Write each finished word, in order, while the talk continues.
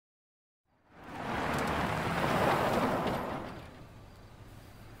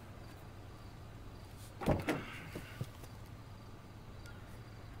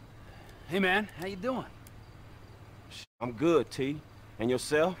Hey man, how you doing? I'm good, T. And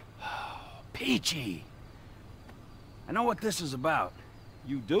yourself? Peachy. I know what this is about.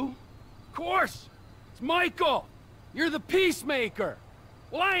 You do? Of course! It's Michael! You're the peacemaker!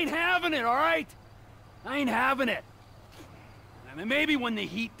 Well, I ain't having it, alright? I ain't having it. I mean, maybe when the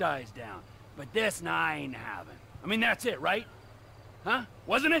heat dies down. But this, nah, I ain't having. I mean, that's it, right? Huh?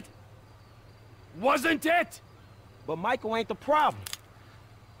 Wasn't it? Wasn't it? But Michael ain't the problem.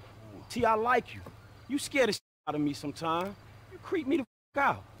 T, I like you. You scare the shit out of me sometimes. You creep me the fuck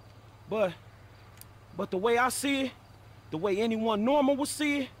out. But the way I see it, the way anyone normal would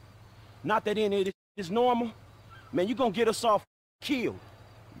see it, not that any of this is normal, man, you gonna get us all killed.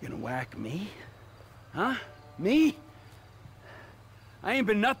 You gonna whack me? Huh? Me? I ain't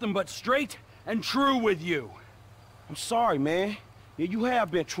been nothing but straight and true with you. I'm sorry, man. Yeah, you have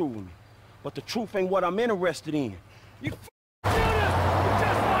been true with me. But the truth ain't what I'm interested in. You Judas! You're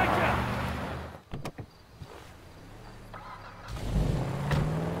just like him!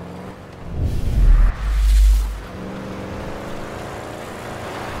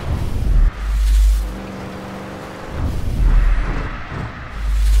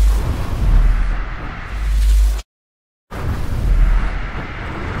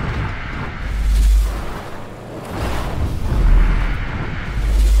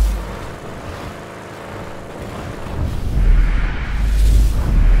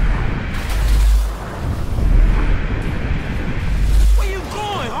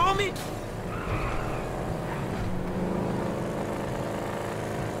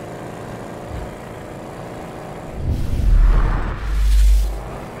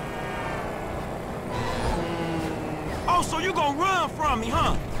 So you gonna run from me,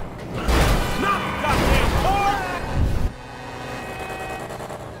 huh? Not the goddamn car!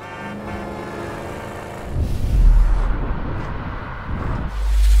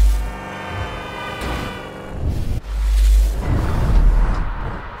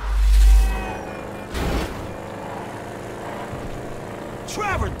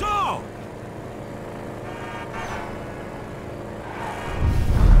 Trevor, dog!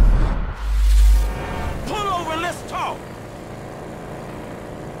 Pull over and let's talk!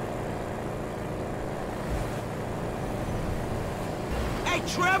 Hey,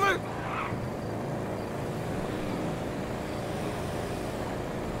 Trevor!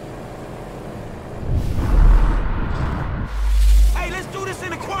 Hey, let's do this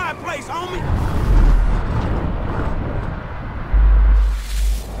in a quiet place, homie!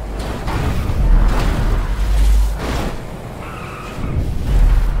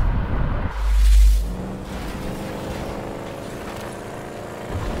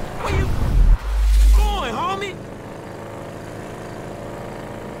 Where you going, homie?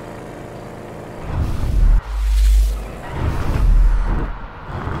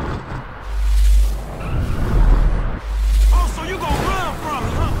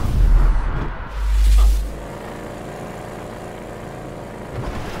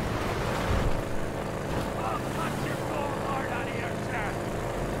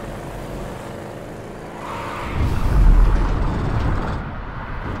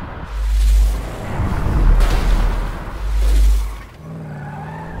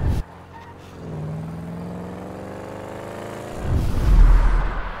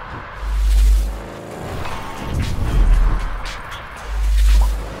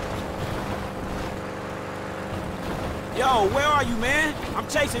 Yo, where are you, man? I'm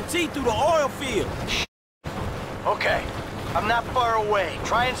chasing T through the oil field. Okay, I'm not far away.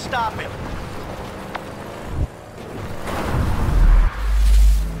 Try and stop him.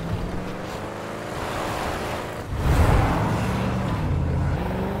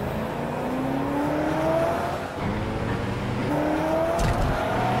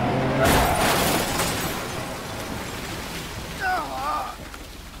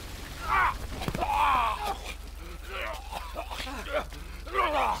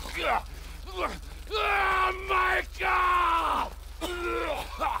 Michael!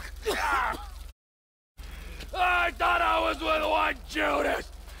 I thought I was with one Judas!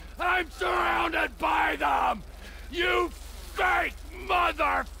 I'm surrounded by them! You fake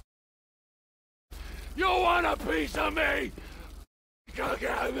mother... You want a piece of me? Look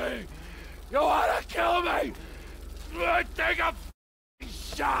at me! You wanna kill me? Take a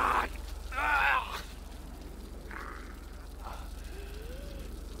shot!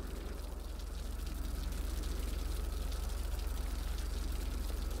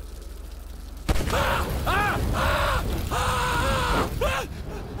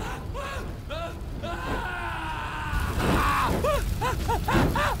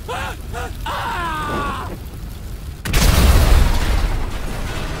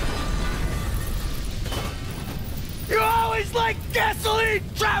 obsolete,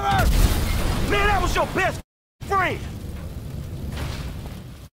 Trevor! Man, that was your best friend!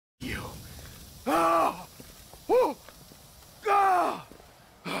 You. Oh! Woo! Ah!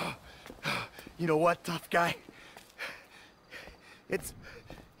 You know what, tough guy? It's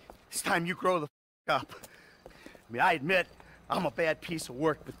time you grow the f up. I mean, I admit I'm a bad piece of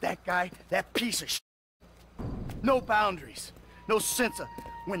work, but that guy, that piece of shit, no boundaries, no sense of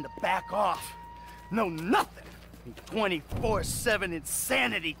when to back off, no nothing. 24/7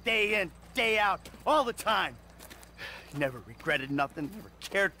 insanity, day in, day out, all the time. Never regretted nothing, never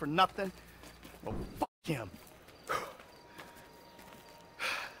cared for nothing. Well, fuck him.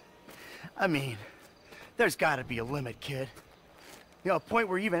 I mean, there's gotta be a limit, kid. You know, a point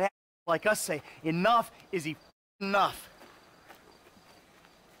where even like us say, enough is enough.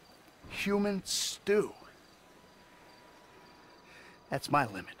 Human stew. That's my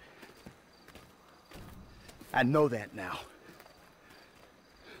limit. I know that now.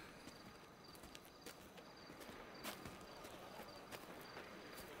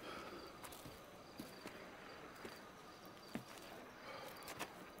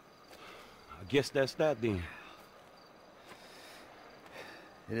 I guess that's that then.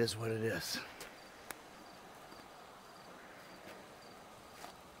 It is what it is.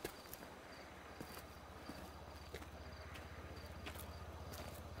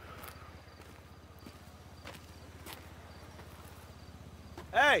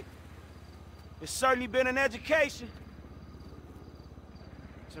 Hey, it's certainly been an education.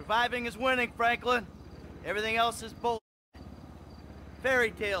 Surviving is winning, Franklin. Everything else is bull.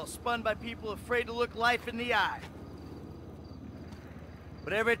 Fairy tales spun by people afraid to look life in the eye.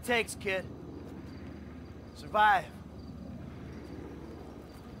 Whatever it takes, kid. Survive.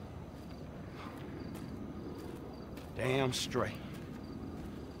 Damn straight.